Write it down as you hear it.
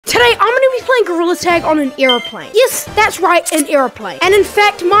Today, I'm going to be playing Gorilla Tag on an aeroplane. Yes, that's right, an aeroplane. And in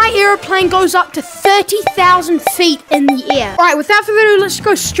fact, my aeroplane goes up to 30,000 feet in the air. Alright, without further ado, let's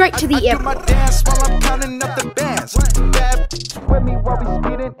go straight to the airport.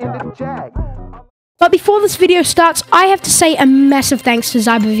 But before this video starts, I have to say a massive thanks to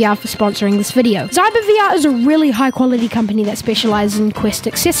LimeVR for sponsoring this video. LimeVR is a really high quality company that specializes in Quest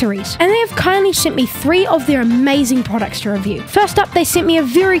accessories, and they have kindly sent me 3 of their amazing products to review. First up, they sent me a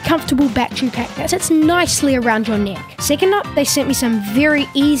very comfortable battery pack that sits nicely around your neck. Second up, they sent me some very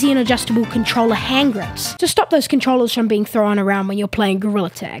easy and adjustable controller hand grips to stop those controllers from being thrown around when you're playing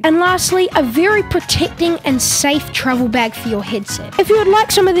Gorilla Tag. And lastly, a very protecting and safe travel bag for your headset. If you would like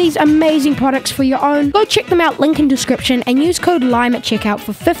some of these amazing products for your own, go check them out, link in description, and use code LIME at checkout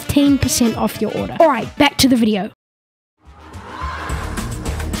for 15% off your order. Alright, back to the video.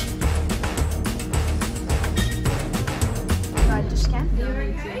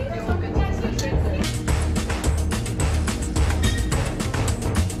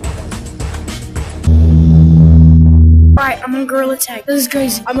 Alright, I'm on Gorilla Tag. This is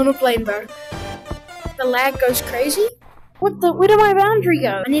crazy. I'm on a plane, bro. The lag goes crazy. Where did my boundary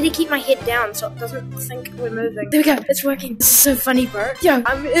go? I need to keep my head down so it doesn't think we're moving. There we go, it's working. This is so funny, bro. Yo,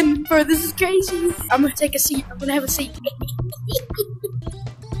 I'm in, bro, this is crazy. I'm gonna take a seat. I'm gonna have a seat.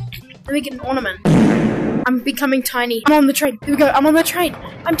 Let me get an ornament. I'm becoming tiny. I'm on the train. Here we go, I'm on the train.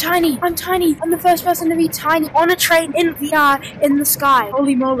 I'm tiny. I'm tiny. I'm the first person to be tiny on a train in VR in the sky.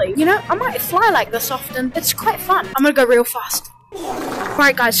 Holy moly. You know, I might fly like this often. It's quite fun. I'm gonna go real fast.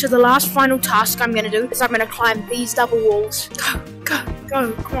 Alright guys, so the last final task I'm gonna do is I'm gonna climb these double walls.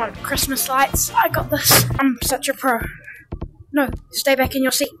 Go, come on, Christmas lights. I got this. I'm such a pro. No, stay back in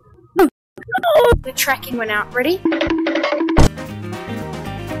your seat. No. The tracking went out. Ready?